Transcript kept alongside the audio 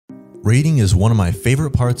Raiding is one of my favorite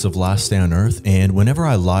parts of Last Day on Earth, and whenever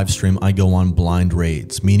I live stream, I go on blind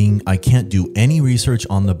raids, meaning I can't do any research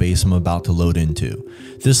on the base I'm about to load into.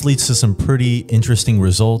 This leads to some pretty interesting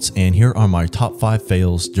results, and here are my top 5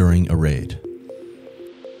 fails during a raid.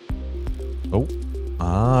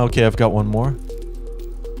 Okay, I've got one more.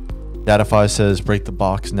 Datify says break the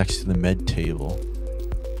box next to the med table.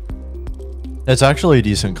 That's actually a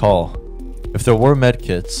decent call. If there were med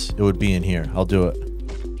kits, it would be in here. I'll do it.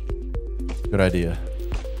 Good idea.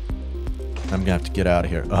 I'm gonna have to get out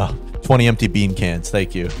of here. 20 empty bean cans.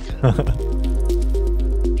 Thank you.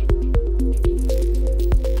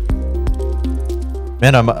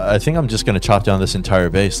 Man, I think I'm just gonna chop down this entire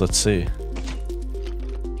base. Let's see.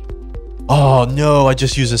 Oh no, I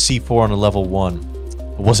just used a C4 on a level 1.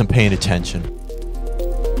 I wasn't paying attention.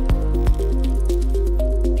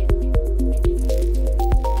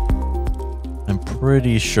 I'm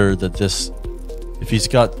pretty sure that this, if he's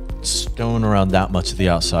got stone around that much of the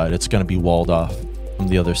outside, it's going to be walled off from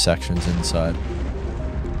the other sections inside.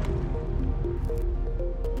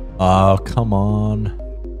 Oh, come on.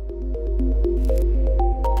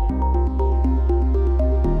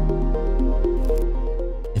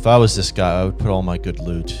 If I was this guy, I would put all my good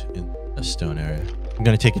loot in a stone area. I'm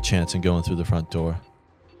going to take a chance and go in through the front door.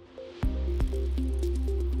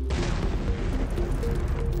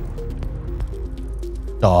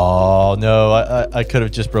 Oh no, I could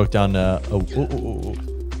have just broke down a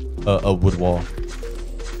wood wall.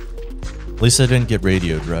 At least I didn't get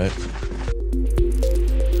radioed, right?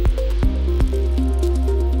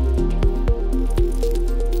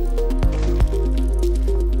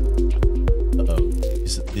 Uh-oh,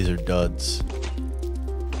 these are duds.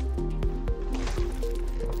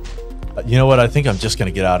 You know what? I think I'm just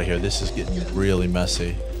gonna get out of here. This is getting really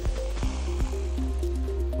messy.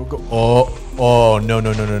 We'll go. Oh, no.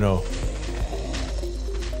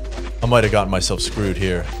 I might have gotten myself screwed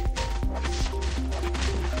here.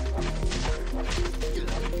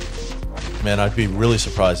 Man, I'd be really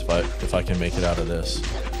surprised if I can make it out of this.